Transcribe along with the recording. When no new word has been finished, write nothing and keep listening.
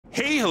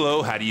Hey,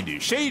 hello, how do you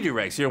do? Shady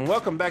Rex here, and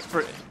welcome back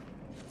to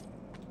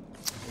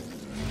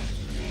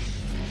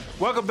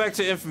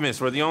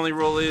inFAMOUS, where the only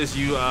rule is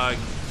you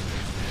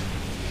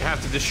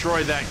have to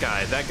destroy that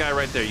guy. That guy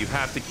right there, you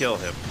have to kill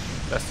him.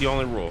 That's the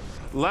only rule.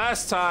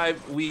 Last time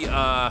we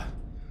got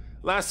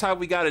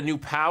a new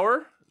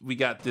power. We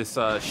got this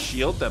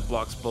shield that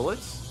blocks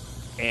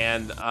bullets,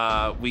 and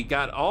we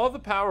got all the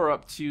power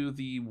up to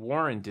the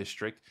Warren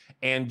district.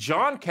 And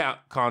John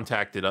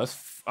contacted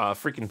us,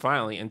 freaking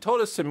finally, and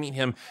told us to meet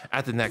him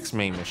at the next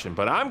main mission.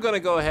 But I'm gonna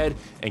go ahead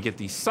and get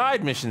these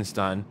side missions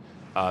done.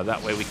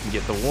 That way we can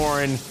get the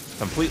Warren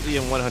completely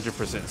and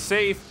 100%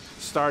 safe,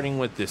 starting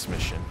with this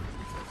mission.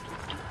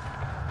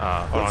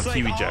 On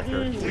TV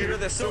Jacker. Leader of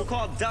the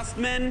so-called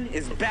Dustmen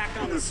is back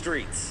on the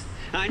streets.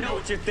 I know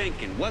what you're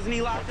thinking. Wasn't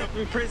he locked up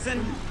in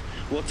prison?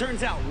 Well, it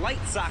turns out Light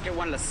Socket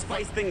wanted to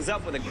spice things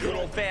up with a good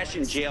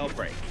old-fashioned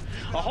jailbreak.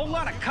 A whole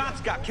lot of cops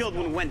got killed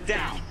when it went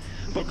down.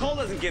 But Cole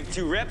doesn't give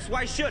two rips.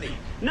 Why should he?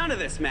 None of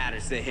this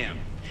matters to him.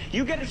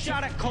 You get a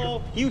shot at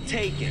Cole, you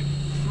take it.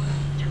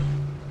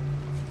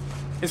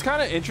 It's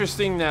kind of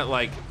interesting that,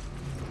 like,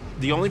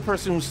 the only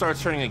person who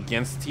starts turning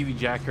against TV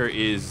Jacker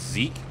is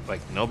Zeke.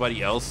 Like,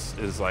 nobody else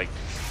is like,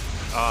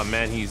 oh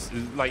man, he's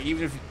like,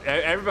 even if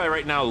everybody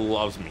right now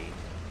loves me,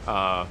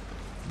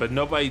 but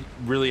nobody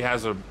really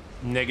has a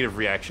negative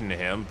reaction to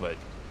him. But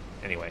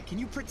anyway. Can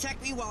you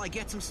protect me while I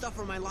get some stuff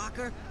from my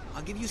locker?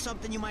 I'll give you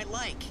something you might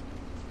like.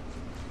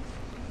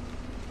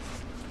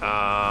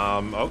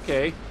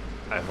 Okay.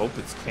 I hope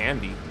it's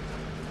candy.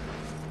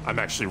 I'm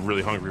actually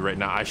really hungry right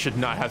now. I should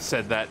not have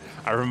said that.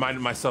 I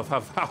reminded myself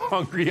of how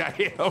hungry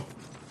I am.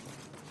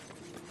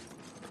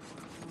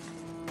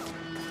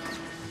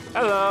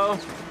 Hello.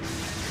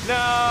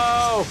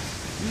 No!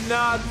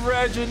 Not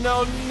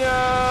Reginald,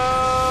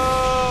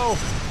 no!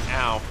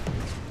 Ow.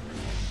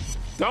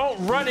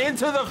 Don't run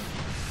into the...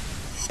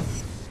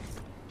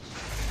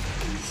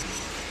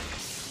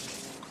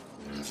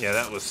 Yeah,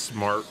 that was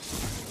smart.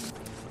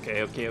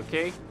 Okay, okay,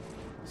 okay.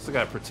 Still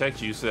gotta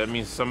protect you, so that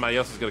means somebody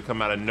else is gonna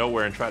come out of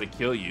nowhere and try to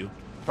kill you.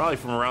 Probably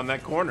from around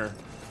that corner.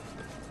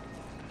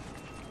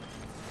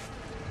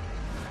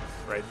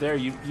 Right there,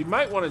 you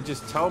might want to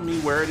just tell me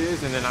where it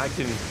is, and then I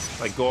can,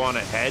 like, go on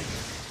ahead.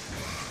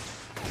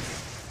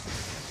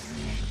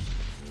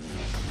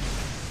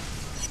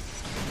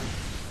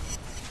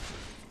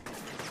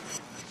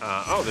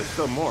 Oh, there's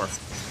still more.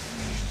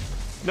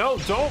 No,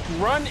 don't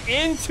run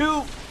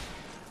into...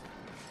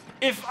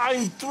 If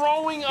I'm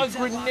throwing a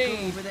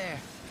grenade... Over there.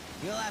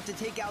 You'll have to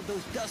take out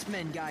those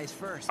Dustmen guys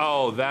first.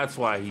 Oh, that's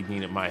why he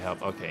needed my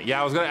help. Okay.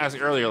 Yeah, I was gonna ask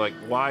earlier, like,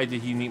 why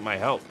did he need my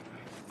help?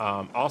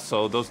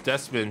 Also, those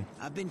Dustmen...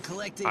 I've been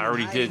collecting I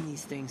already and hiding did.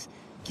 these things,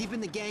 keeping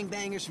the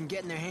gangbangers from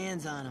getting their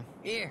hands on them.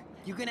 Here,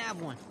 you can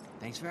have one.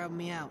 Thanks for helping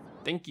me out.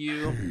 Thank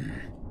you.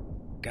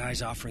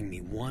 Guy's offering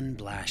me one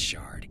blast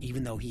shard,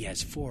 even though he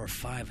has 4 or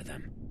 5 of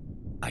them.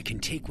 I can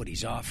take what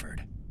he's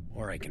offered,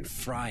 or I can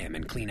fry him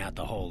and clean out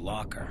the whole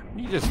locker.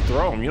 You just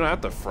throw him. You don't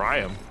have to fry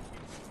him.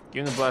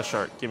 Give him the blast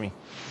shark. Give me.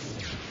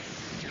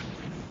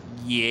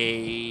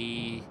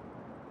 Yay.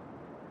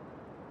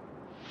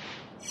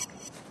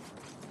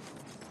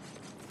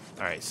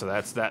 All right, so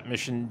that's that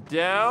mission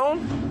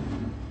down.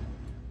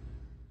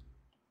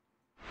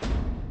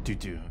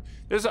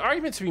 There's an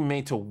argument to be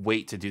made to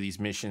wait to do these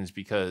missions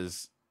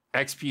because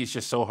XP is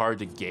just so hard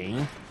to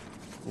gain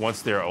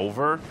once they're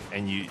over,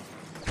 and you,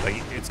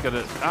 like, it's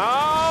gonna,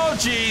 oh,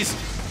 geez.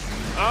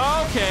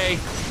 Okay.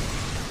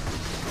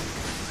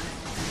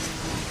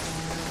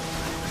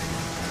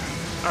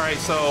 All right,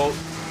 so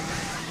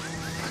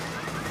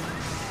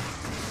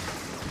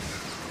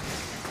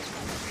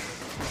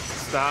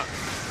stop.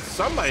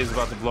 Somebody's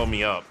about to blow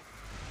me up.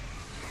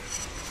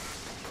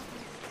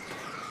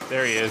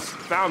 There he is.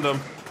 Found him.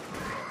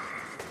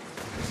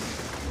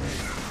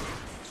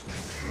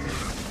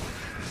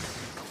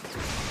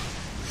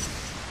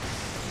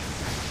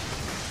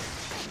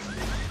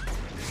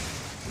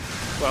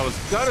 What I was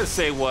gonna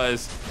say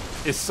was,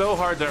 it's so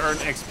hard to earn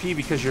XP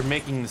because you're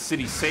making the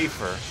city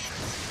safer.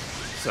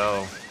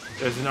 So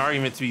there's an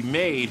argument to be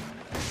made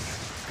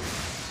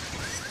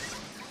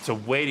to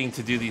waiting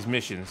to do these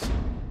missions.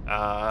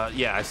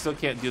 Yeah, I still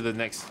can't do the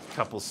next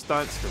couple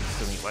stunts because it's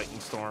gonna be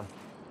lightning storm.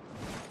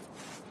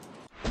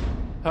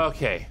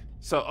 Okay,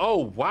 so,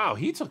 oh wow,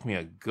 he took me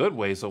a good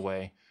ways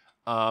away.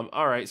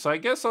 All right, so I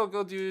guess I'll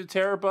go do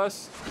Terror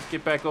Bus,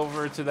 get back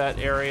over to that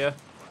area,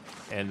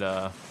 and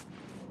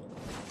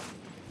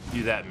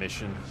do that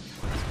mission.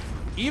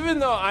 Even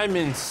though I'm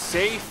in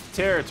safe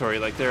territory,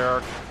 like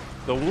the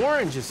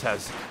Warren just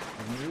has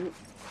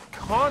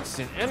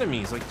constant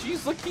enemies. Like,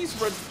 geez, look, he's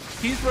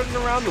running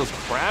around. Those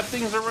crab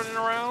things are running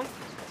around.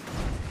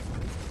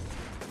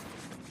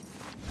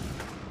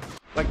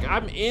 Like,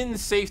 I'm in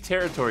safe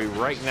territory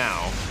right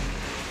now,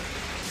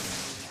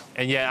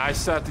 and yet I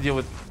still have to deal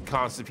with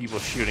constant people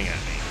shooting at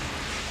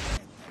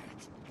me.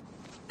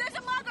 There's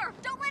a mugger!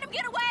 Don't let him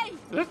get away!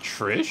 Is that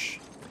Trish?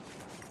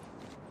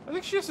 I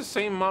think she has the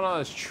same model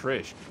as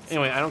Trish.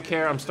 Anyway, I don't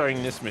care. I'm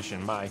starting this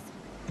mission. Bye.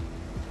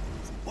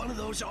 One One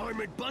of those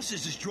armored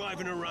buses is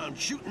driving around,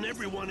 shooting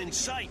everyone in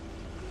sight.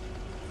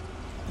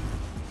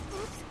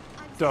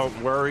 Don't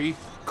worry,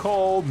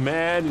 Cole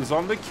Man is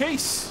on the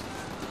case.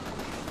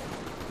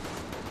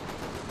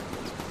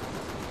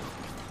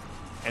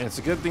 And it's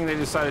a good thing they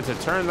decided to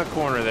turn the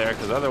corner there,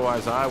 because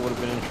otherwise I would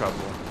have been in trouble.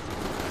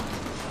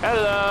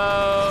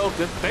 Hello!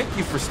 Good, thank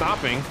you for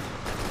stopping.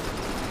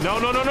 No,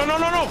 no, no, no, no,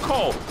 no, no!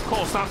 Cole!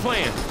 Cole, stop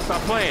playing!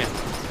 Stop playing!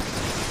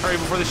 Hurry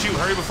before the shoot!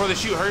 Hurry before the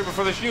shoot! Hurry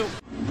before the shoot!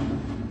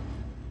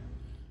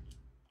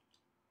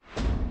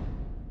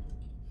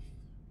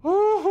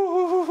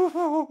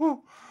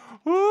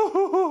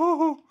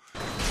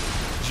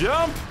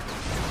 Jump!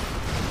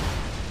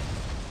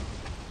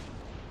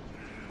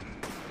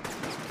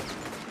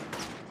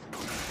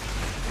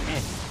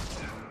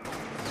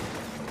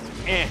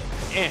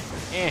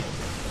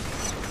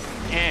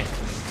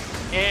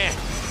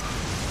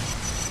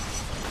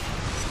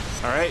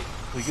 All right,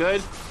 we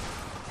good?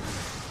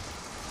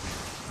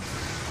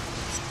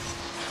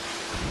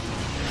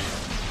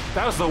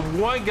 That was the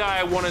one guy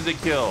I wanted to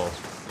kill.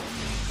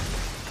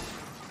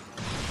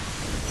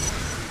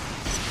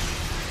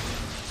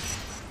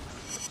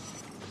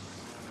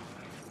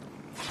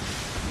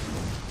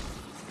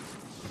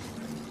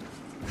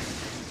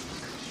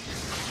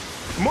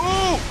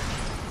 Move!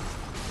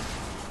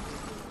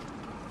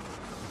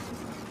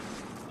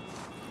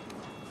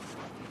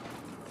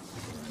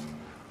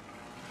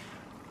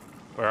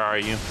 Where are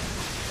you?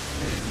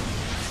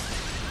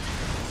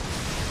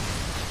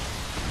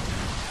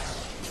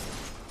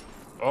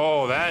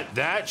 Oh,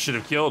 that should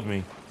have killed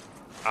me.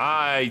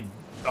 I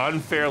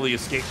unfairly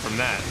escaped from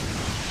that.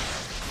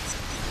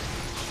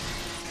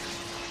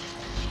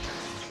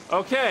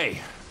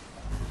 Okay.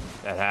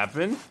 That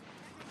happened.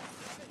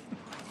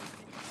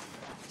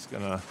 Just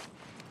gonna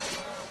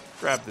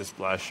grab this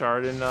blast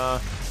shard and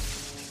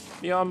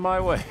be on my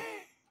way.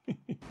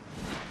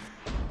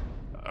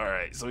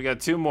 Alright, so we got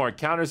two more.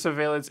 Counter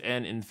surveillance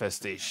and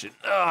infestation.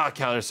 Ah,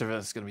 counter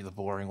surveillance is gonna be the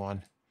boring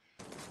one.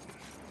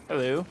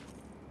 Hello.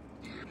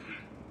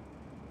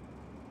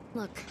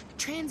 Look,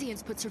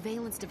 transients put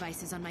surveillance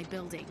devices on my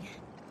building.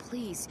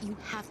 Please, you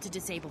have to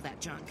disable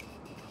that junk.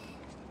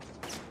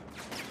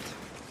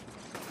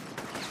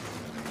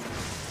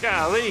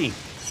 Golly!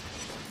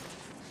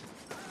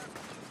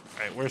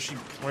 Alright, where's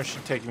she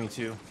taking me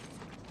to?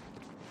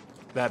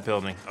 That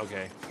building,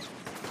 okay.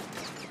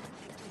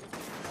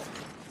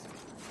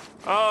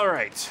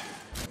 Alright.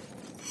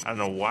 I don't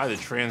know why the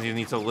transient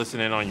needs to listen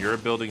in on your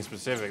building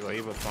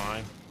specifically, but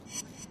fine.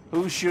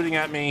 Who's shooting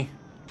at me?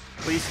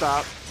 Please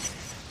stop.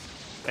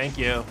 Thank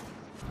you.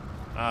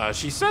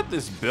 She said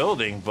this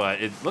building,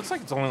 but it looks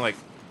like it's only like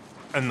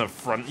in the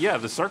front. Yeah,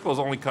 the circle is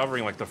only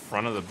covering like the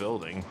front of the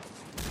building,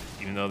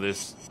 even though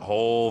this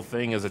whole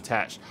thing is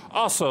attached.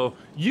 Also,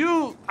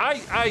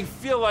 I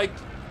feel like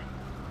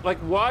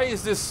why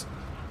is this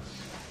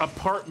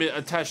apartment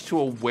attached to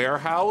a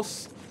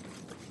warehouse?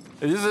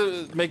 It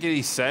doesn't make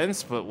any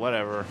sense, but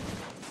whatever.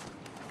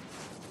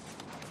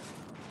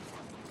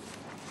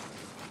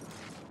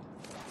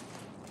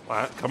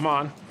 Come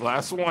on,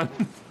 last one.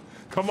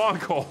 Come on,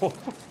 Cole.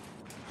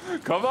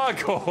 Come on,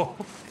 Cole.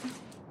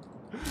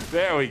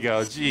 There we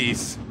go,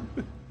 jeez.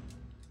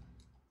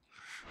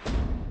 All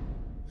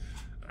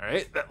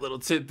right, that little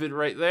tidbit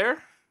right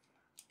there.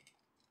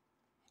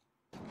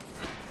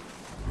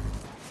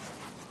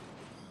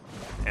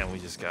 And we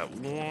just got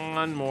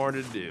one more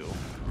to do.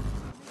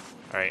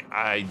 All right,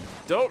 I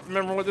don't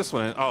remember what this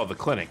one is. Oh, the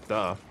clinic,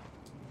 duh.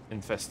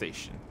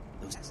 Infestation.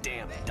 Those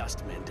damn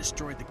dustmen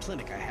destroyed the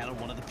clinic I had on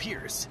one of the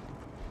piers.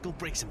 Go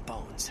break some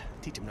bones.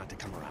 Teach them not to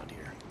come around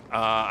here.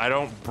 I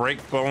don't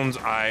break bones,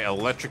 I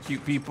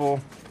electrocute people.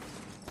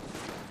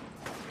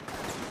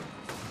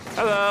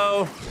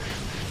 Hello.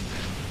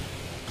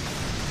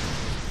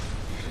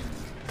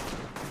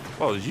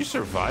 Oh, did you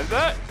survive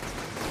that?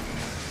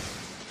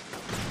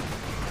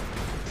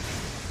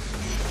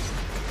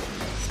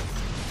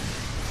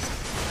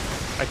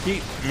 I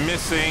keep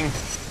missing.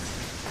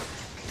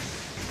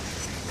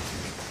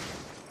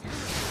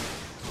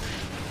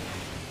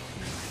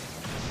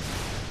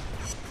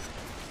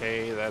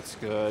 Okay, that's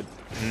good.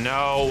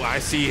 No, I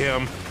see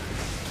him.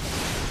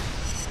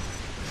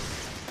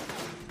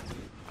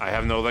 I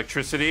have no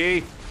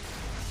electricity.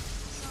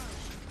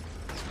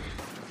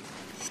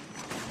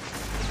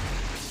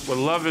 Would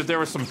love if there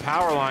were some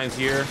power lines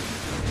here.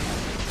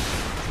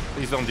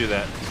 Please don't do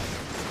that.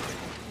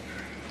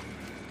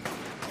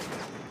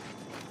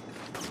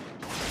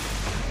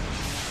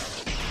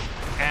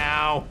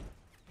 Ow.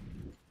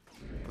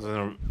 I was in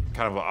a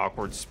kind of an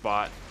awkward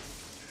spot.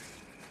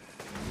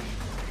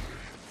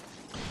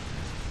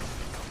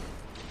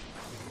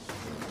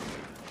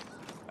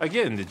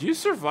 Again, did you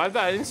survive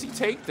that? I didn't see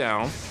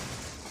takedown.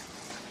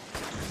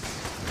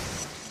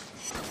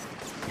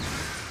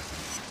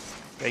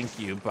 Thank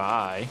you,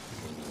 bye.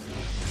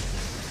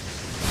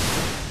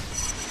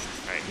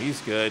 Alright, he's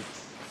good.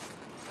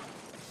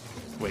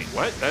 Wait,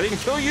 what? That didn't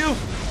kill you?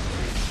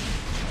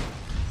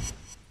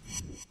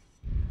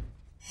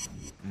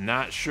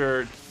 Not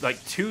sure.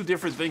 Like, two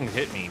different things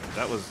hit me.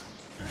 That was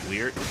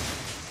weird.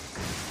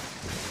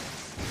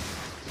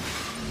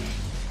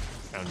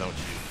 don't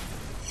you?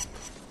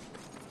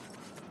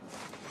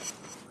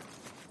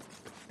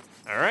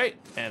 All right,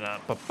 and up.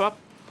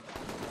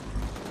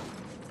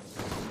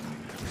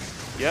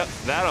 Yep,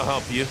 that'll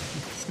help you.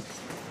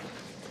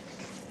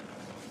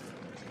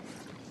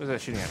 What's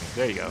that shooting at me?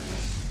 There you go.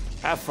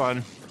 Have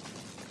fun.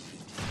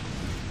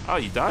 Oh,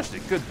 you dodged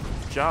it. Good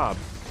job.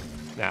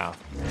 Now.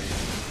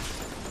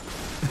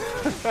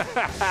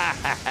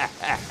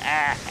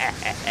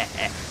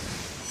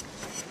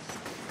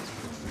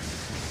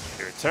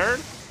 Your turn?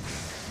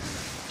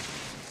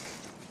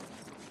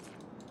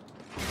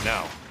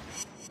 No.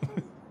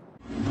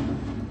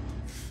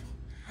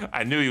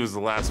 I knew he was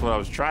the last one. I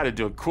was trying to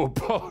do a cool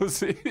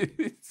pose.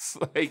 It's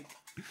like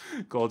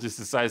Cole just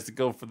decides to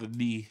go for the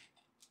knee.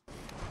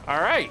 All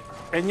right,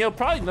 and you'll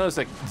probably notice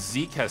that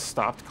Zeke has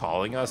stopped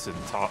calling us and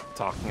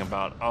talking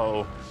about,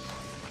 oh,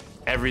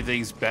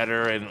 everything's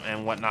better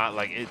and whatnot.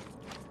 Like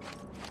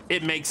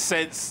it makes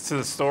sense to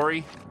the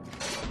story.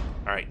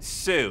 All right,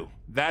 so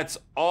that's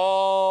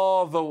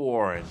all the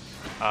Warren.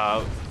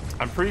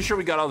 I'm pretty sure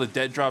we got all the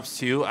dead drops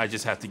too. I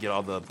just have to get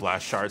all the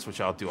blast shards, which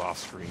I'll do off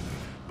screen.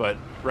 But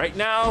right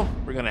now,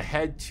 we're gonna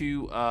head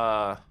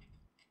to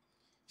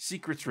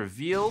Secrets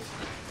Revealed.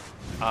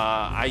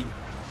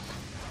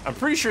 I'm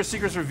pretty sure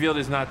Secrets Revealed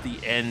is not the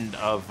end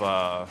of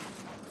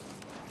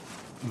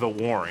the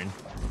Warren.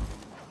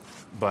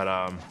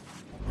 But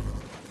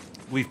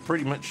we've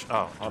pretty much,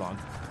 oh, hold on.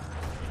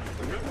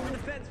 Remember when the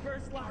Feds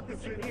first locked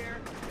us in here?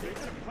 They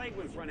said a plague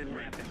was running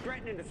rampant,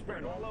 threatening to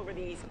spread all over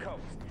the East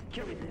Coast,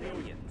 killing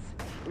millions.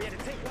 We had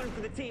to take one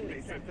for the team,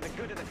 they said, for the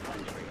good of the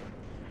country.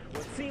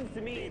 Well, it seems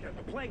to me that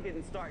the plague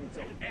didn't start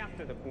until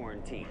after the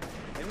quarantine.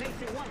 It makes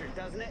you wonder,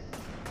 doesn't it?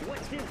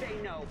 What did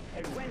they know,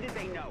 and when did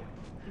they know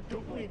it?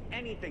 Don't believe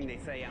anything they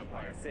say,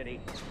 Empire City.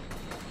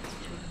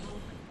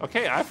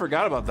 Okay, I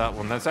forgot about that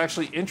one. That's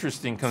actually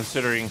interesting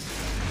considering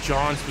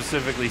John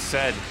specifically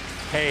said,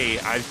 hey,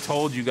 I've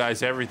told you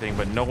guys everything,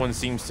 but no one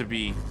seems to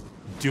be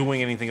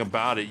doing anything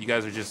about it. You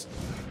guys are just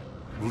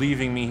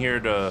leaving me here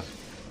to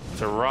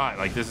rot.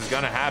 Like, this is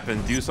gonna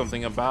happen. Do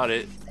something about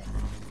it.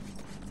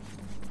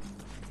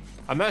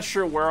 I'm not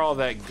sure where all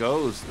that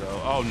goes,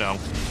 though. Oh, no.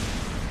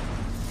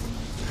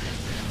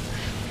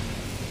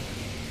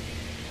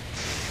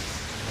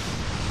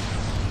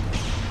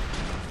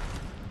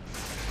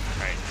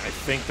 Alright, I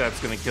think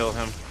that's gonna kill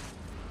him.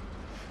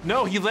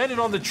 No, he landed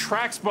on the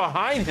tracks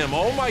behind him.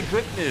 Oh, my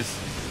goodness.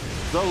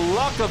 The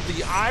luck of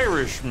the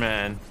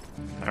Irishman.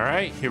 All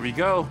right, here we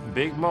go.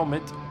 Big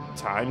moment.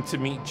 Time to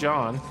meet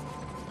John.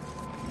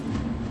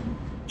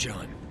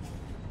 John,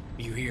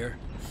 you here?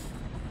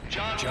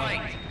 John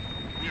White,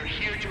 we are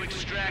here to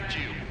extract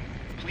you.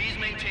 Please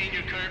maintain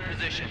your current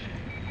position.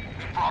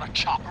 You brought a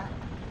chopper?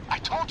 I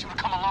told you to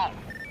come along.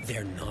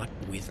 They're not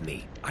with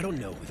me. I don't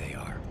know who they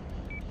are.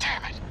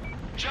 Damn it.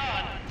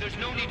 John, there's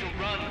no need to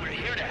run. We're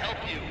here to help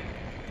you.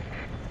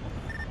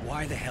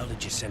 Why the hell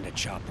did you send a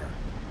chopper?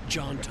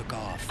 John took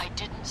off. I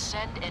didn't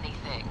send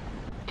anything.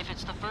 If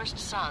it's the First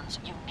Sons,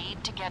 you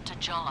need to get to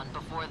John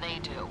before they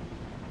do.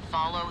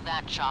 Follow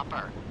that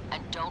chopper,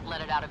 and don't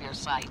let it out of your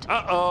sight.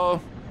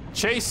 Uh-oh.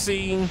 Chase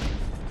scene.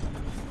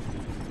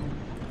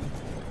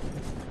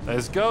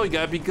 Let's go. You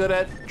gotta be good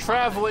at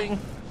traveling.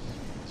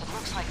 It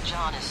looks like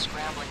John is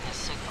scrambling his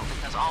signal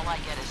because all I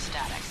get is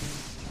static.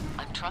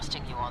 I'm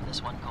trusting you on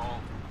this one, Cole.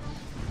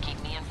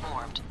 Keep me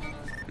informed.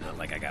 Not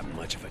like I got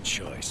much of a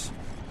choice.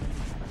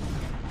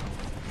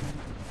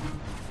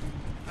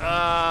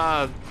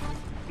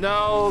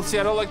 No, see,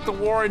 I don't like the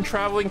Warren.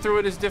 Traveling through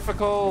it is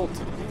difficult.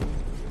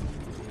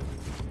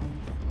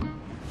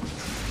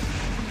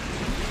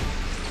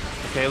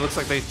 Okay, it looks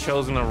like they've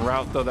chosen a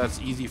route, though. That's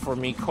easy for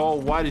me. Cole,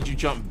 why did you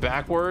jump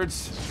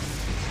backwards?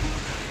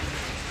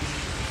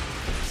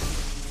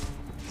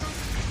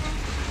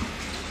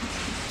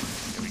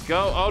 Here we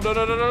go. Oh, no,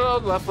 no, no, no,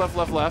 no. Left, left,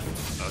 left, left.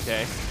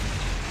 Okay.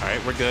 All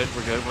right, we're good,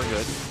 we're good, we're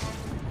good.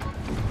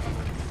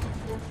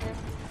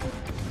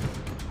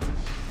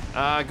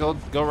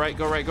 Go right,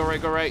 go right, go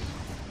right, go right.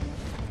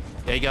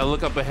 Yeah, you gotta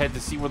look up ahead to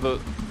see where the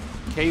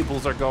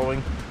cables are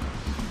going.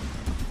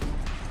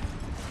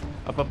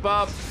 Up, up,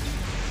 up.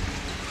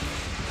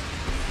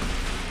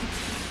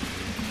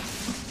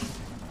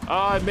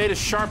 Oh, I made a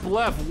sharp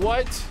left.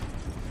 What?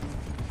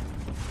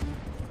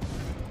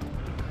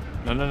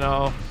 No, no,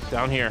 no.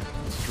 Down here.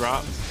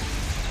 Drop.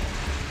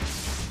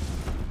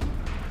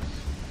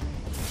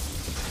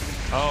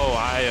 Oh,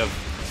 I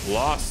have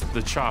lost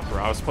the chopper.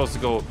 I was supposed to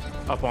go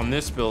up on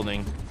this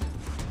building.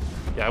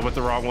 Yeah, I went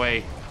the wrong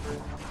way.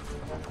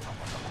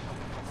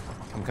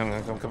 Come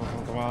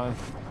on.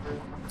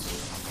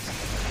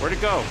 Where'd it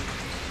go?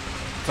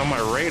 It's on my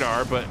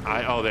radar, but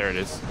oh, there it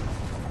is.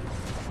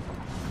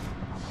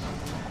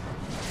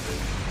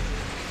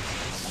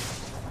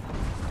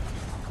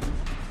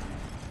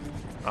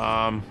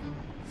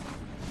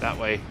 That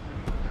way.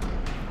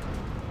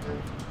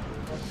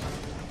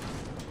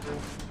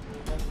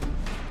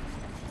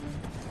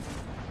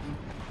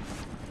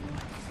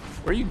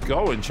 Where are you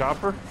going,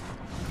 Chopper?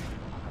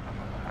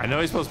 I know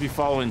he's supposed to be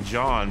following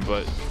John,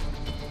 but...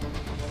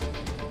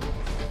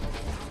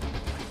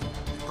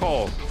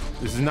 Cole,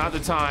 This is not the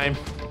time.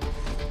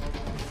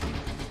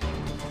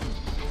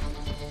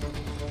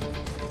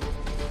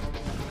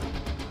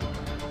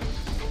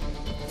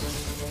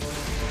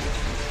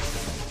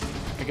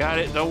 I got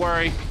it, don't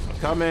worry. I'm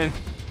coming.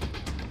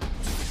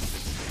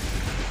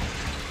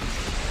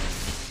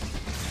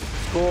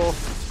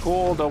 It's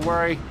cool, don't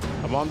worry.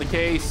 I'm on the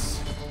case.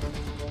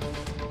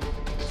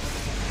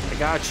 I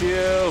got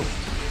you.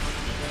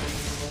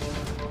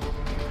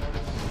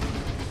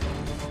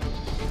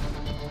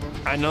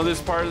 I know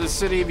this part of the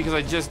city because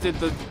I just did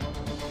the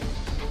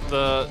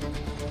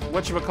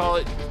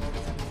whatchamacallit?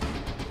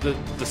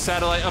 The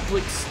satellite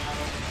uplinks.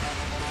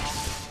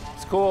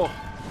 It's cool.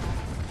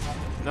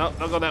 No,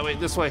 don't go that way,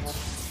 this way.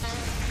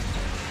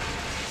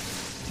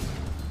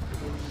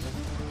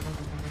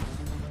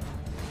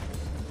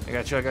 I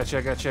got you.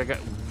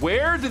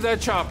 Where did that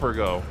chopper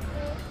go?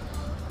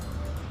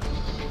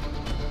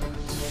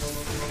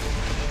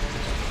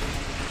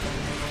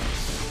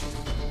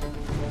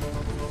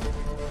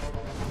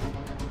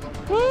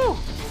 Woo!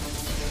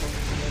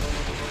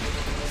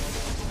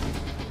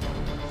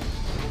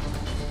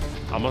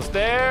 Almost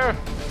there.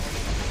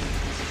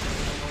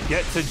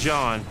 Get to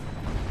John.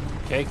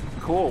 Okay,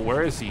 cool.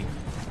 Where is he?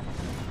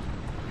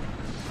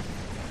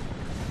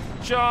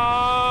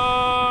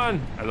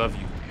 John! I love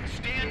you.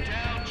 Stand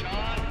down,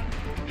 John.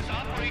 This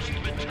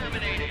operation's been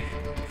terminated.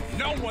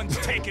 No one's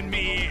taking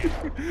me in. Cease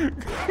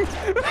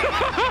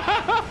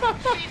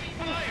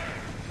fire.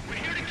 We're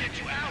here to get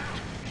you out.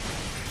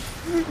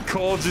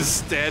 Cole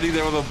just standing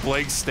there with a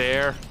blank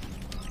stare.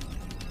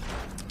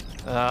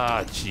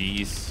 Ah,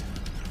 jeez.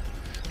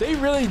 They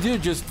really do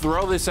just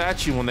throw this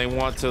at you when they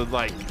want to,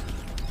 like,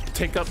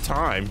 take up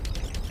time.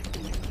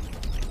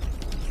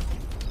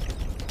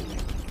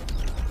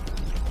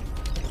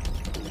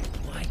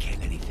 Why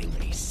can't anything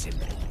be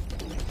simple?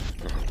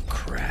 Oh,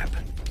 crap.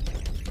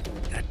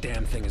 That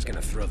damn thing is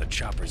gonna throw the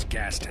chopper's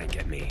gas tank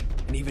at me.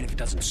 And even if it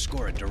doesn't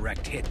score a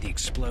direct hit, the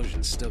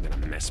explosion's still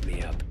gonna mess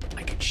me up.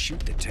 I could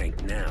shoot the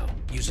tank now,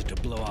 use it to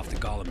blow off the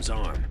golem's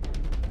arm.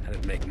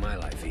 That'd make my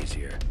life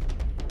easier.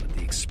 But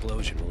the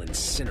explosion will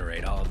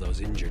incinerate all of those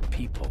injured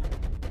people.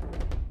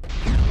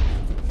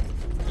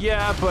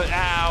 Yeah, but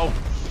ow.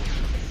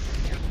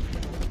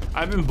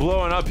 I've been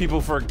blowing up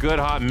people for a good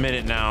hot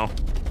minute now.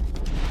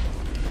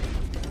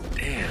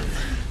 Damn.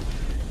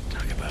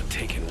 Talk about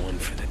taking one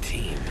for the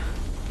team.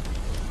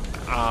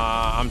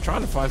 I'm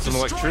trying to find some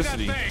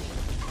electricity.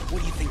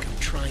 What do you think I'm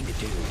trying to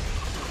do?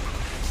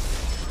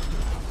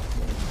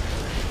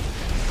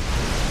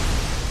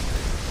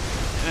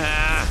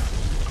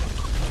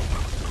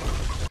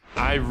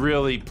 I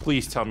really,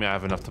 please tell me I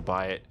have enough to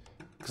buy it,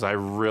 because I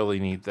really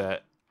need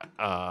that.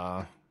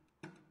 Oh,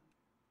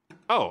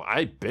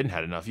 I been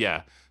had enough,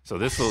 yeah. So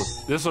this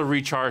will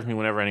recharge me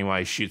whenever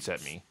anybody shoots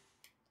at me.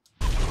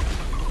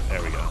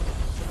 There we go.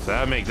 So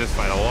that'll make this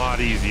fight a lot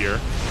easier.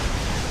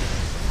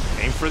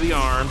 Aim for the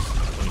arms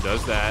when he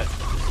does that.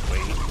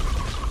 Wait.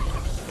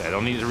 Yeah, I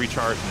don't need to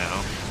recharge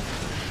now.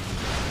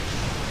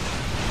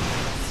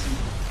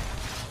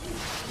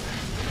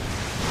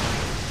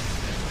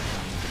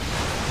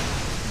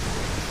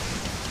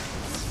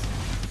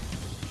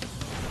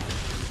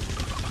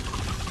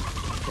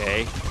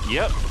 Okay,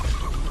 yep.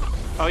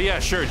 Oh yeah,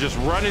 sure, just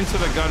run into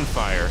the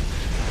gunfire.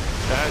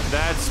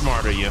 That's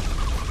smart of you.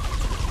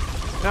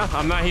 No,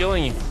 I'm not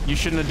healing you. You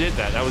shouldn't have did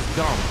that. That was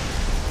dumb.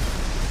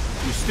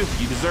 You're stupid,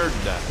 you deserved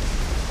that.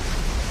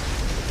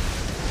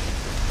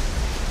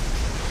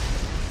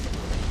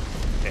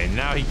 And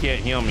now he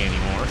can't heal me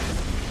anymore.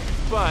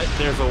 But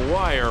there's a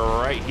wire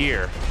right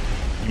here.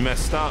 You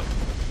messed up.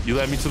 You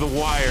led me to the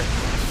wire.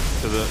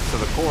 To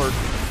the cord.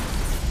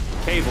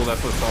 Cable,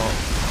 that's what it's called.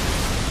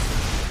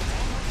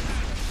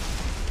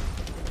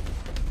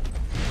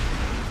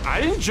 I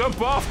didn't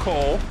jump off,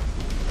 Cole.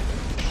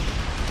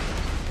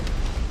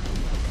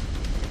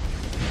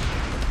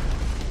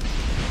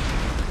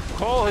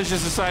 Cole has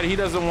just decided he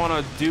doesn't want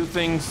to do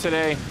things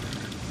today.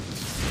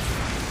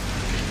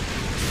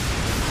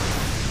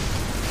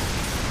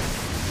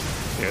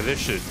 Yeah, this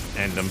should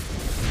end him.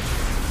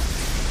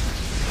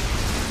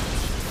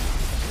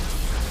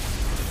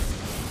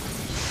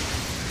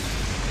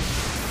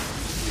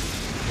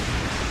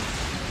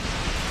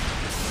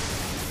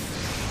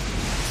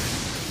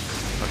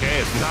 Okay,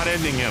 it's not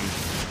ending him.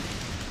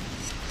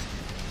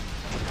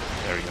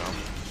 There we go.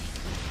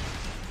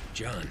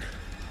 John.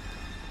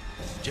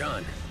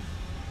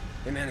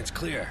 Hey man, it's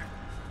clear.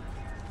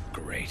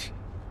 Great.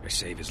 I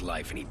save his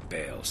life and he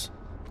bails.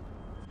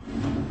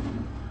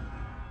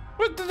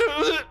 What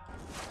the?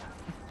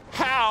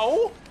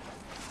 How?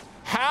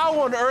 How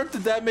on earth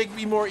did that make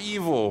me more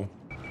evil?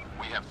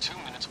 We have 2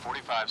 minutes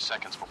 45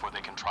 seconds before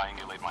they can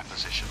triangulate my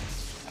position.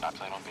 And I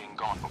plan on being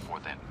gone before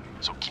then.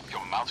 So keep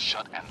your mouth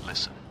shut and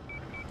listen.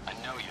 I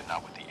know you're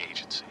not with the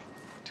agency.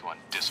 Too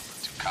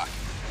undisciplined, too cocky.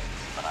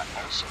 But I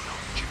also know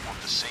that you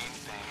want the same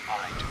thing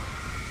I do.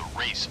 The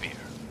ray sphere.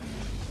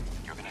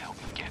 You're gonna help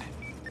me get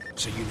it.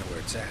 So you know where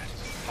it's at?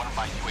 One of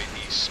my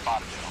UAVs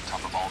spotted it on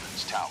top of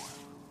Alden's tower.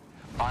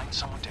 Find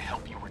someone to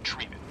help you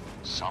retrieve it.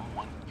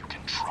 Someone you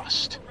can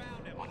trust.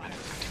 1 minute,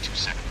 52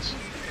 seconds.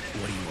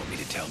 What do you want me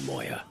to tell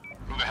Moya?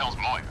 Who the hell's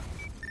Moya?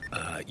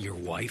 Your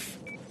wife?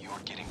 You're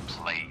getting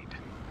played.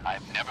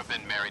 I've never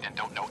been married and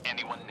don't know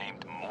anyone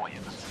named Moya.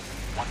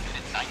 1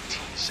 minute,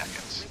 19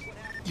 seconds.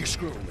 You're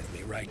screwing with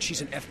me, right?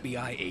 She's an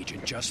FBI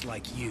agent just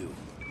like you.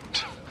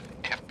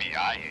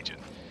 FBI agent?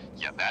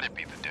 Yeah, that'd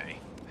be the day.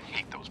 I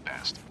hate those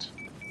bastards.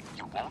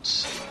 You won't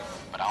see,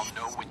 but I'll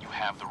know when you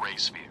have the ray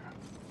sphere.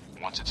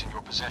 Once it's in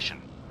your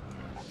possession,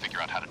 we'll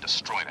figure out how to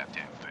destroy that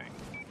damn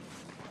thing.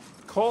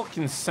 Cole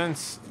can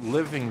sense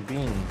living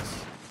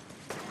beings.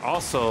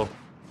 Also,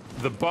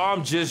 the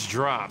bomb just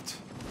dropped.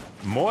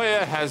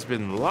 Moya has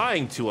been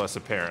lying to us,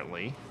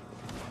 apparently.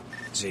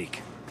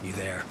 Zeke, you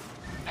there?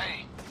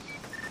 Hey.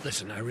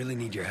 Listen, I really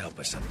need your help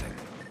with something.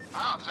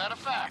 Oh, is that a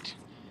fact?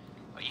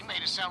 Well, you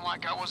made it sound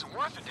like I wasn't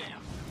worth a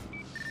damn.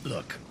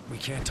 Look, we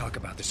can't talk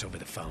about this over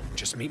the phone.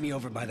 Just meet me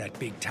over by that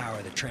big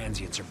tower the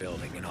transients are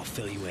building, and I'll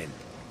fill you in.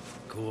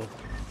 Cool?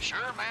 Sure,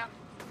 man.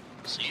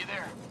 See you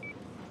there.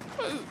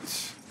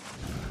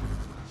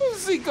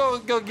 Is he go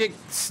get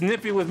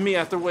snippy with me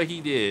after what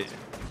he did?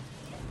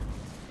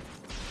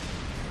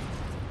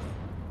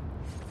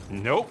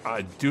 Nope,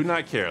 I do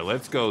not care.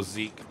 Let's go,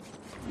 Zeke.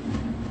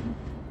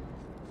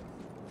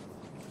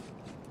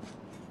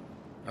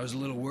 I was a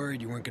little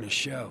worried you weren't going to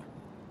show.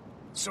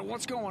 So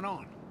what's going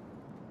on?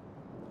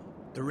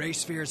 The ray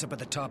sphere's up at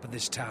the top of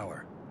this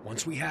tower.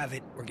 Once we have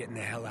it, we're getting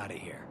the hell out of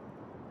here.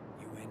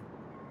 You in?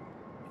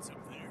 It's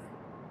up there.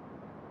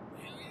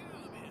 Hell yeah,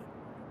 I'm in.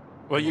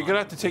 Well, you're gonna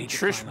have to take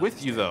Trish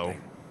with you, though.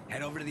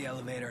 Head over to the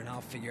elevator and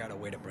I'll figure out a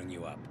way to bring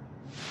you up.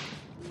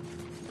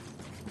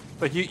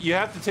 Like, you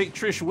have to take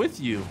Trish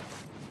with you.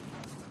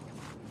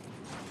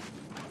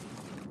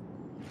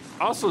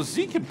 Also,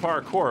 Zeke can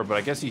parkour, but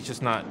I guess he's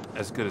just not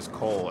as good as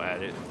Cole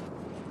at it.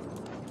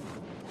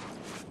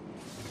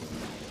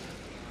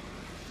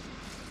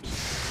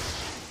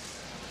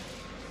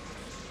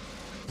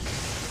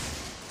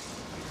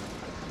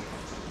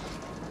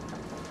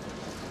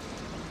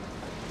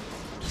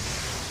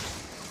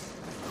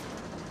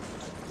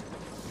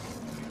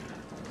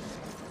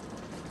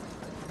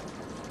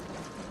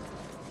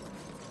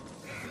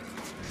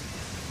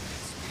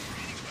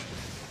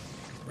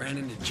 Ran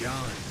into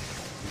John.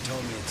 He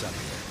told me it's up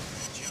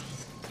here.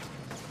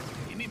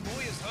 You mean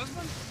Moya's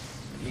husband?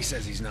 He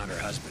says he's not her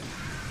husband.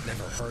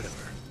 Never heard of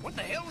her. What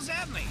the hell does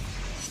that mean?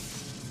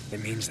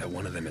 It means that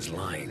one of them is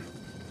lying.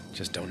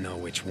 Just don't know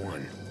which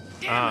one.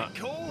 Damn it,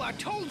 Cole. I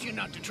told you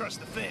not to trust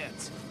the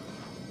feds.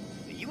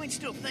 You ain't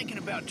still thinking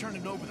about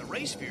turning over the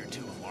ray sphere to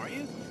him, are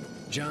you?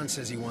 John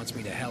says he wants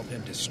me to help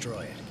him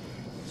destroy it.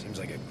 Seems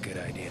like a good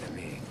idea to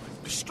me.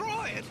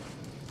 Destroy it?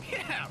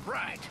 Yeah,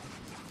 right.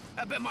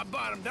 I bet my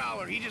bottom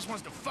dollar he just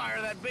wants to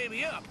fire that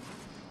baby up.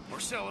 Or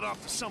sell it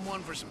off to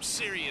someone for some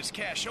serious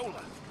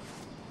cashola.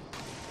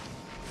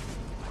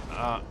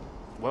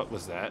 What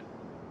was that?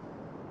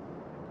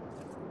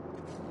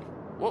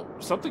 Whoa,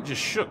 something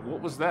just shook.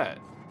 What was that?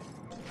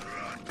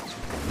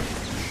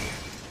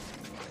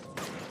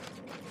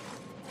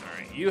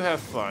 Alright, you have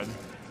fun.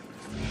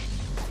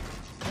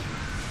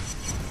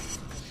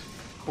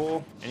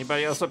 Cool.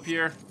 Anybody else up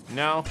here?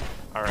 No?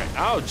 Alright.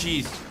 Oh,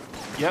 jeez.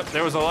 Yep,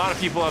 there was a lot of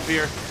people up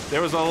here.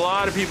 There was a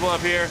lot of people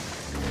up here.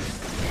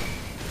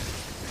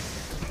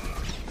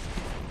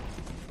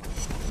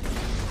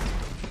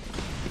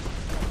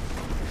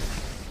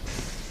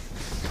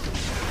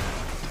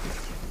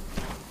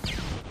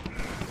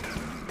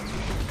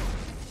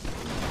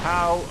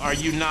 How are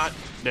you not?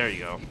 There you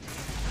go.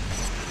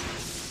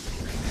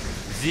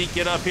 Zeke,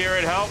 get up here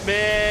and help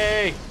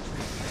me!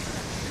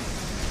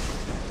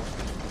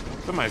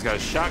 Somebody's got a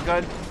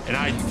shotgun, and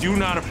I do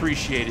not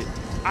appreciate it.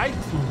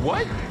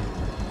 What?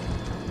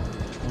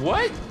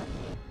 What?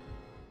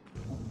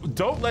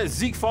 Don't let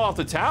Zeke fall off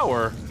the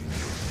tower.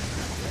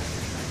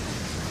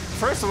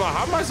 First of all,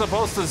 how am I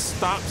supposed to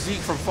stop Zeke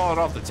from falling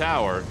off the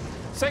tower?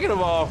 Second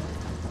of all,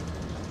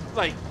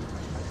 like,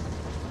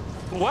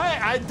 what?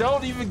 I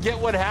don't even get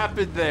what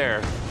happened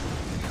there.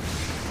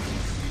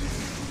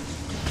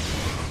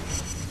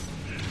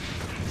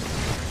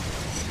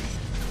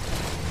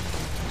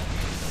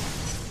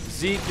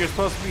 Zeke, you're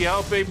supposed to be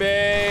helping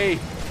me.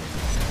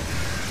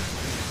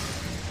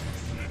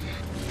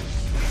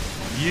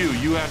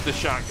 You have the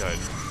shotgun.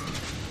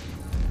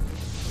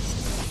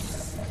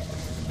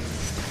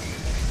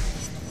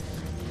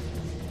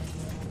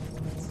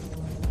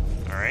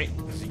 All right,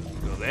 Zeke,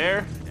 you go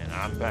there, and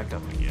I'm back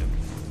up again.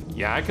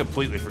 Yeah, I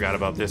completely forgot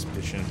about this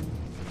mission.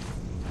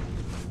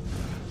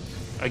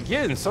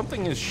 Again,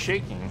 something is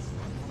shaking.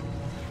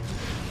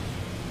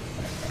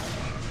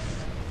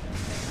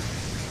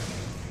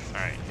 All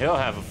right, he'll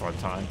have a fun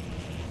time.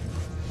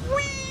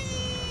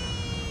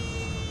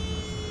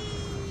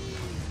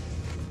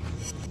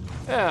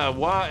 Yeah,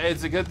 well,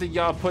 it's a good thing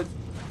y'all put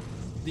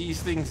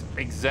these things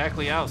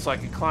exactly out so I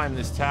could climb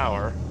this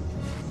tower.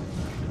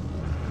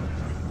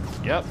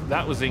 Yep,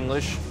 that was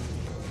English.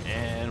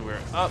 And we're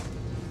up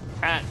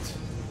at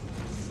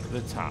the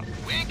top.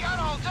 We ain't got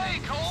all day,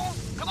 Cole.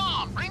 Come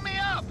on, bring me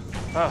up.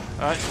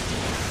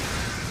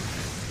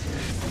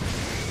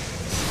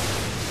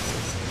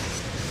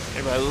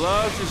 Everybody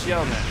loves just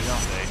yelling at me,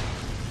 don't they?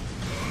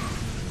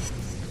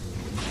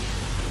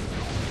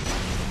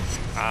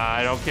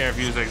 I don't care if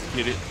he was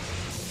executed.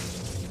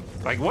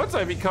 Like, once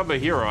I become a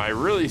hero, I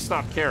really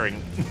stop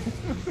caring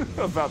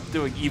about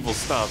doing evil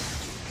stuff.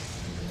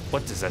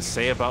 What does that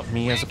say about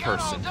me as a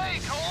person?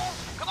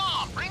 Come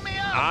on, bring me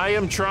up. I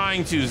am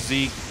trying to,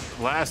 Zeke.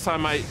 Last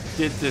time I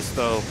did this,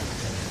 though,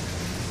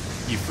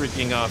 you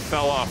freaking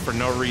fell off for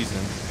no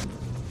reason.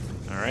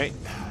 All right,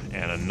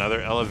 and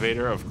another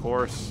elevator, of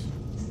course.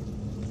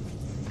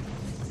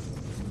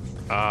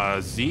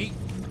 Zeke?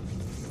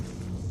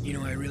 You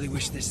know, I really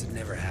wish this had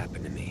never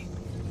happened to me.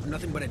 I'm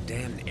nothing but a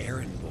damned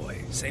errand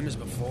boy, same as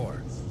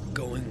before.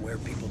 Going where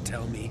people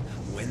tell me,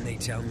 when they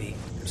tell me.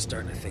 I'm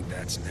starting to think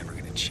that's never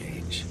gonna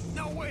change.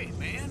 No way,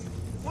 man.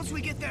 Once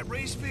we get that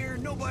race fair,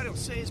 nobody will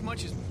say as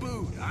much as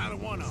boo to either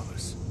one of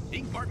us. You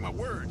can mark my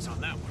words on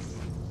that one.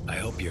 I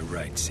hope you're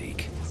right,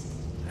 Zeke.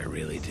 I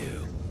really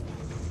do.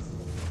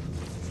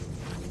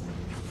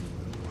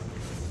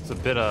 It's a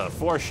bit of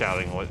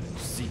foreshadowing what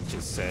Zeke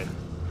just said.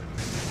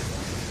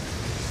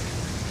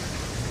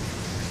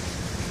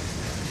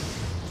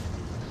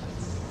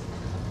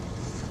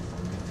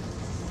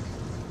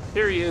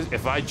 Here he is.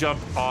 If I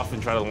jump off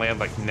and try to land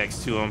like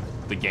next to him,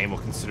 the game will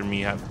consider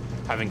me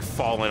having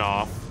fallen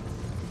off.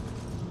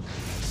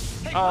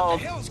 Hey, what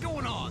the hell's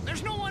going on?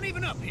 There's no one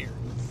even up here.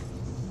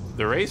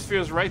 The race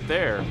field's right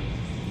there.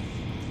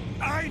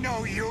 I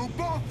know you,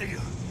 both of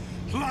you.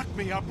 Locked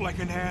me up like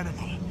an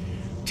animal.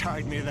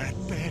 Tied me to that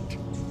bed.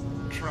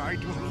 Tried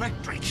to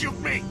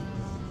electrocute me.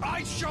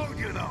 I showed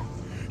you, though.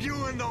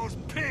 You and those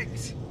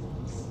pigs.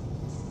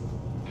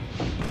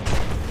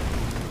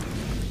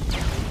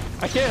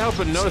 I can't help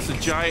but notice a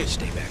giant...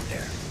 Stay back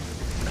there.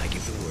 When I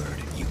give the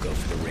word, you go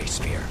for the race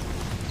sphere.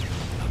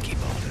 I'll keep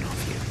holding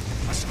off you.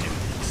 Let's do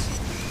this.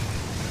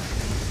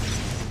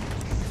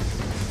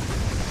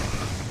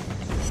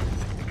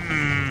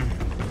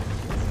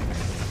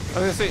 I was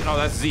gonna say, oh,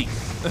 that's Zeke.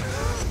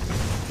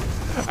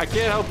 I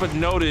can't help but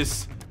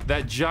notice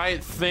that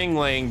giant thing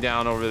laying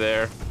down over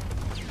there.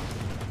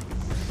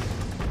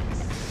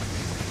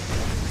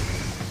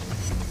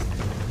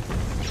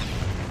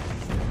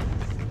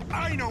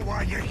 I know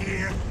why you're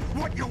here,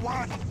 what you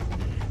want.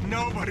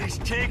 Nobody's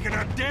taking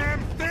a damn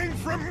thing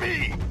from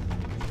me.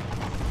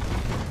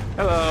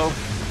 Hello.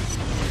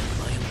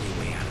 My only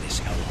way out of this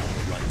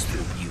hellhole runs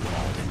through you,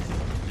 Alden.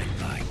 And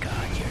by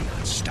God, you're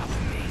not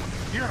stopping me.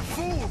 You're a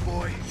fool,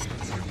 boy.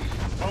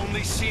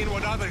 Only seeing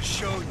what others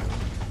show you.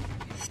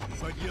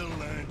 But you'll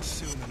learn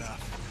soon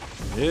enough.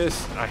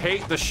 Yes, I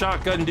hate the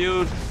shotgun,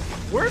 dude.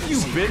 Where have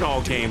you been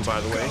all game,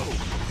 by the way?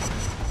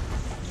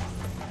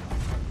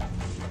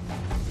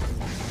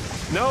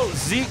 No,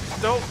 Zeke,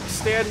 don't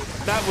stand.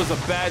 That was a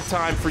bad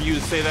time for you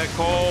to say that,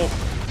 Cole.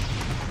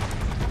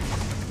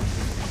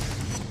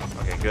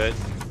 Okay, good.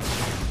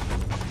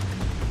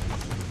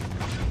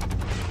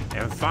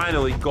 And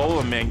finally,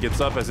 Golem Man gets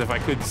up as if I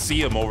couldn't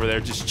see him over there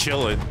just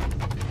chilling.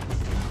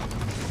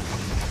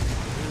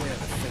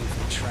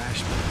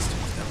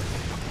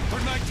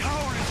 When my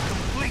tower is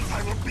complete,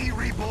 I will be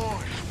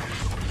reborn.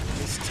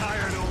 This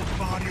tired old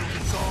body will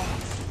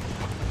dissolve.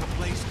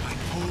 Replaced by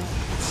coal,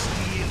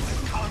 steel,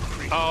 and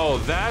concrete. Oh,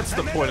 that's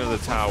the point of the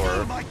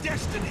tower. My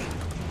destiny.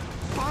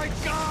 By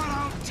God,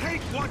 I'll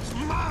take what's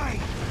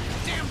mine.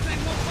 Damn thing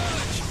won't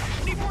budge.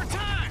 Need more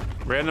time.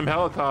 Random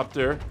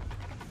helicopter.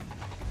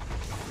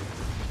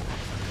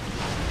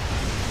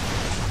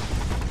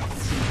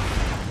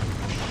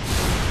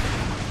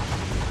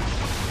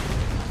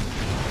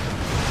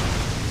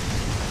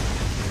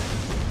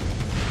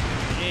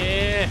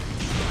 Yeah.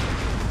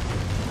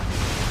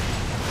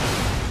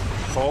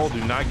 Cole,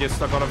 do not get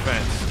stuck on a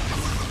fence.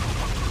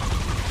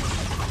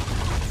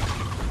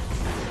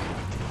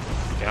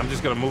 Okay, I'm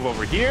just gonna move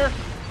over here.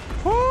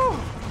 Woo!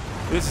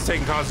 This is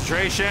taking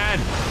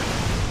concentration.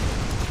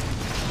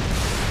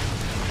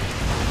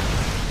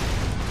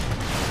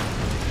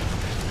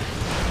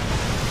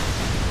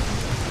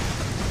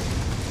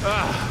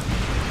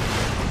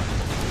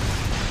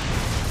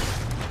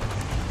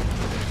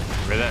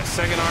 Rid of that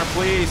second arm,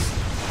 please.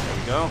 There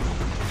we go.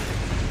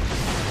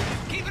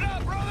 Keep it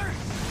up, brother.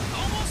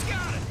 Almost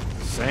got it.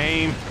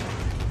 Same.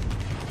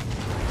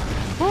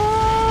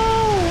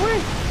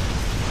 Woo-wee.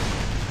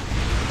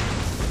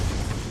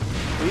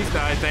 Please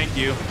die, thank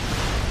you.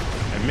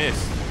 I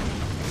missed.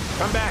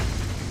 Come back.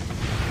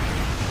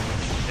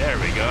 There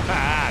we go.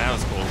 Ah, that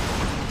was cool.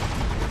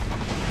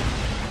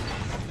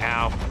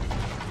 Ow.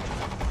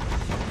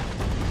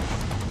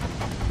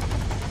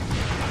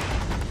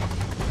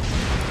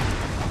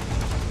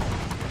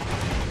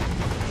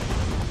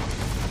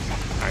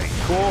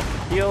 Cool.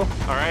 Heal.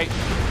 All right.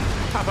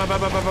 Pow, pow, pow,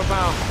 pow, pow, pow,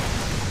 pow.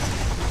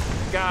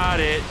 Got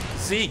it.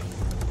 Zeke.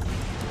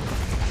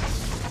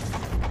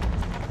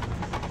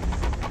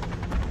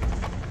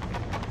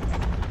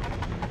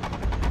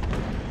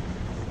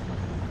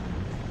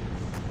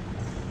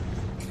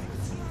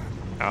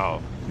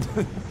 Oh.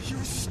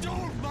 You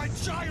stole my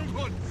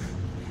childhood.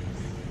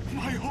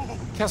 My home.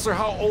 Kessler,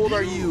 how old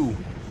are you?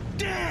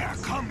 Dare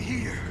come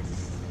here.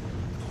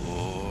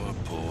 Poor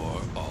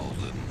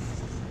Alden.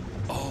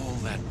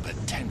 that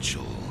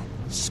potential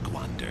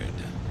squandered.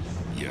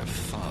 Your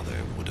father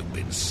would have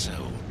been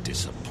so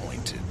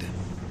disappointed.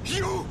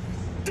 You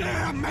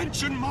dare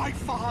mention my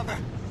father?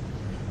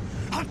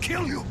 I'll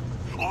kill you,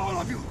 all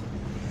of you.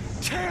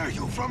 Tear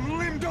you from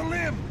limb to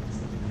limb.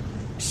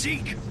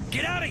 Zeke,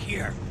 get out of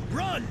here!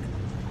 Run!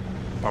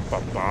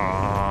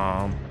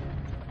 Ba-ba-bum.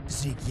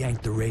 Zeke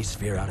yanked the ray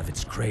sphere out of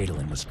its cradle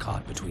and was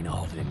caught between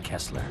Alden and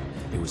Kessler.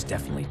 It was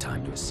definitely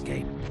time to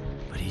escape,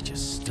 but he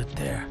just stood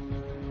there,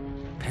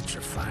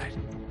 petrified.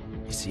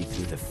 You see,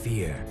 through the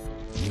fear,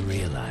 he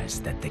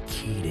realized that the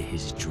key to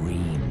his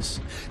dreams,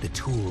 the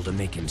tool to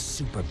make him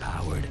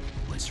superpowered,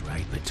 was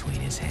right between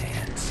his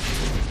hands.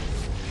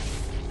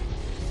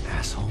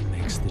 Asshole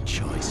makes the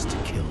choice to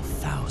kill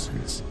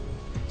thousands,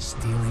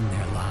 stealing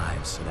their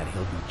lives so that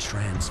he'll be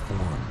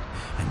transformed,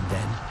 and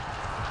then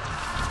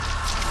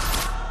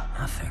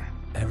nothing.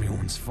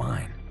 Everyone's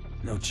fine.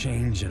 No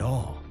change at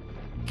all.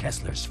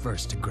 Kessler's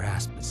first to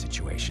grasp the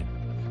situation.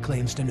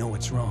 Claims to know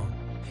what's wrong.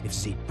 If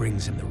Zeke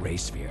brings him the ray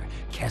sphere,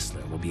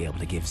 Kessler will be able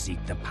to give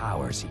Zeke the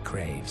powers he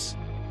craves.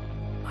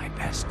 My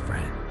best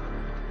friend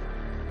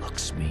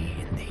looks me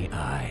in the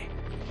eye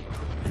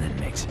and then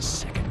makes his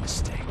second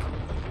mistake.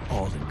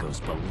 Alden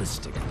goes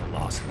ballistic at the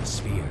loss of the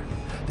sphere.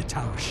 The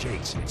tower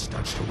shakes and it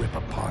starts to rip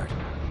apart.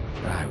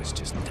 But I was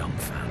just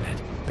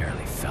dumbfounded,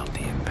 barely felt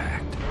the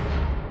impact.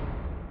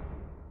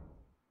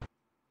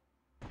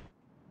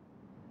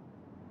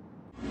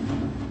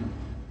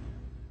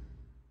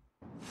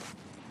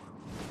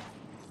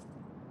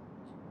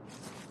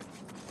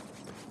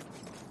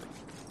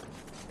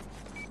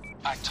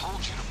 I told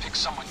you to pick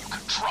someone you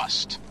could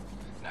trust.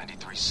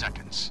 93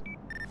 seconds.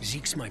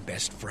 Zeke's my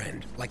best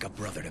friend, like a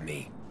brother to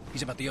me.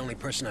 He's about the only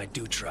person I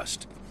do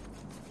trust.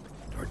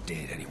 Or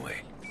did,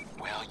 anyway.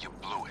 Well, you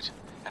blew it.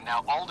 And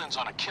now Alden's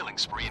on a killing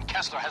spree and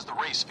Kessler has the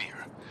ray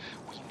sphere.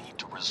 We need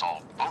to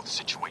resolve both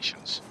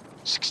situations.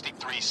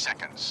 63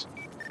 seconds.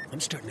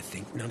 I'm starting to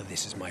think none of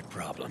this is my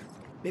problem.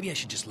 Maybe I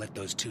should just let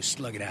those two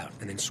slug it out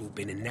and then swoop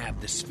in and nab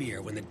the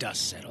sphere when the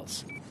dust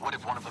settles. What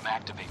if one of them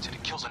activates it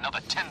and kills another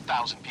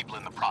 10,000 people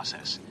in the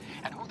process?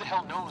 And who the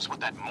hell knows what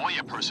that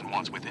Moya person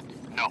wants with it?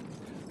 No.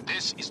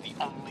 This is the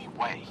only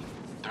way.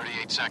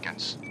 38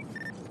 seconds.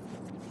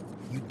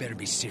 You'd better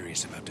be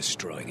serious about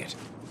destroying it.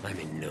 I'm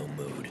in no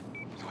mood.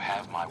 You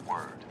have my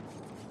word.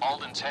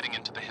 Alden's heading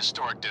into the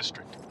historic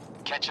district.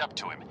 Catch up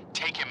to him,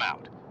 take him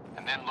out,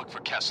 and then look for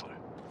Kessler.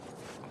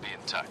 I'll be in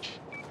touch.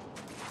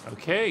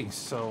 Okay,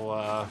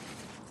 so,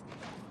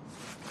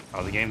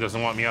 oh, the game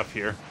doesn't want me up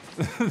here.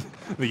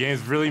 The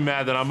game's really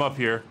mad that I'm up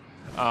here.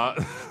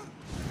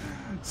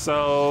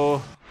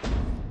 So,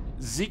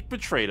 Zeke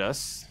betrayed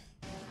us.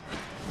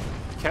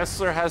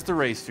 Kessler has the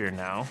ray sphere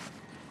now,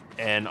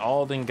 and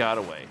Alden got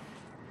away.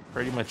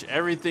 Pretty much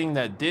everything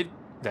that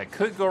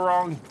could go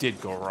wrong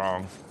did go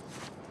wrong.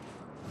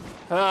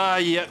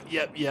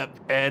 Yep.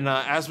 And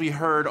as we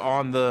heard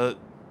on the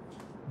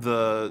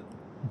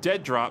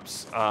dead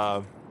drops,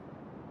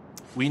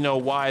 we know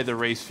why the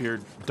ray sphere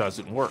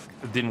doesn't work.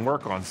 It didn't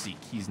work on Zeke.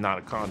 He's not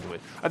a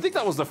conduit. I think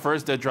that was the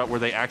first dead drop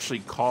where they actually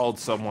called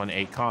someone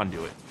a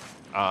conduit.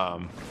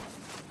 But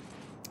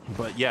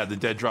yeah, the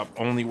dead drop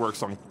only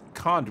works on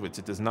conduits.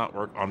 It does not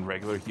work on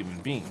regular human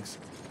beings.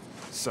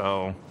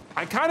 So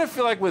I kind of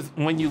feel like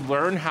when you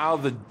learn how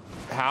the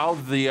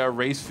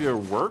ray sphere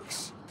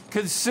works,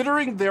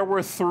 considering there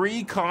were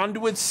 3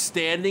 conduits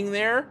standing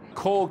there,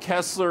 Cole,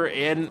 Kessler,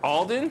 and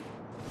Alden,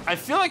 I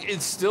feel like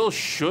it still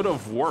should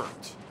have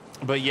worked.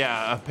 But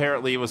yeah,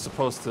 apparently it was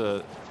supposed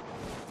to,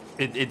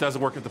 it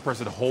doesn't work if the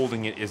person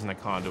holding it isn't a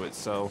conduit.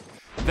 So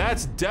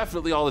that's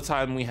definitely all the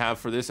time we have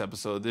for this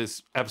episode.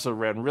 This episode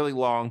ran really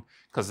long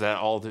because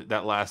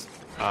that last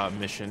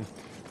mission.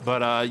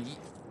 But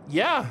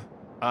yeah,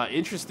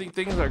 interesting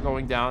things are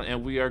going down,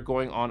 and we are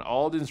going on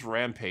Alden's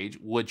rampage,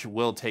 which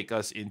will take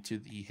us into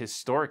the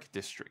historic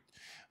district.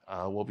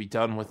 We'll be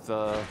done with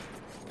the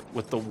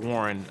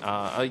Warren.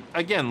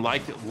 Again,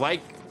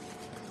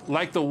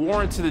 like the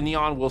Warren to the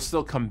Neon, we'll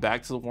still come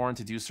back to the Warren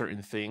to do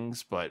certain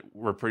things, but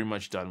we're pretty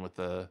much done with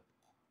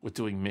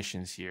doing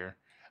missions here.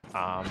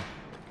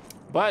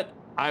 But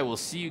I will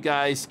see you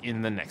guys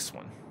in the next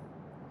one.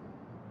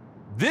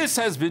 This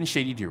has been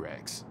Shady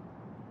Durags.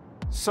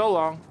 So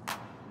long.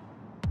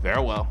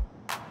 Farewell.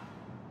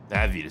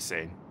 Auf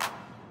Wiedersehen.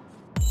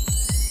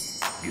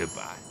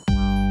 Goodbye.